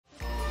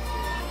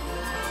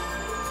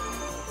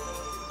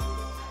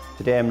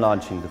Today I'm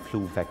launching the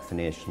flu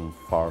vaccination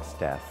for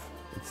staff.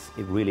 It's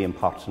really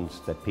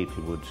important that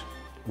people would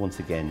once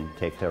again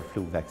take their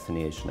flu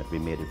vaccination that we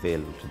made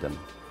available to them.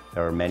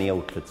 There are many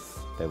outlets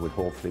that would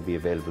hopefully be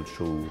available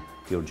through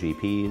your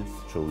GPs,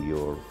 through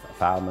your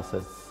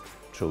pharmacists,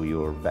 through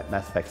your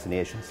mass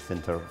vaccination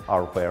centre,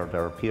 or where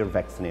there are peer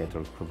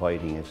vaccinators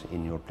providing it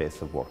in your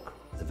place of work.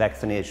 The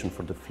vaccination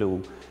for the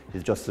flu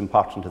is just as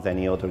important as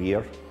any other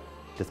year,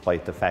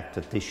 despite the fact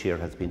that this year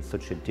has been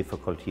such a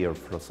difficult year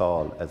for us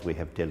all as we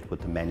have dealt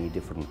with the many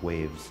different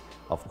waves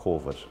of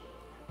COVID.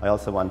 I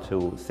also want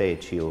to say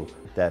to you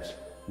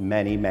that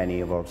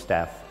many of our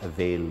staff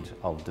availed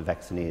of the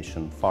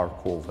vaccination for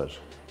COVID,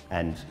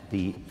 and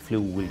the flu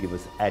will give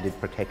us added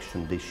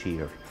protection this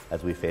year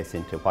as we face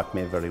into what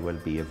may very well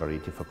be a very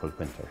difficult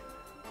winter.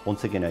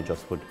 Once again, I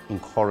just would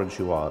encourage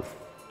you all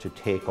to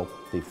take up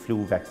the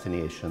flu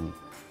vaccination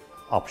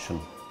option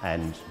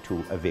and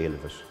to avail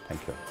of it.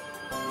 Thank you.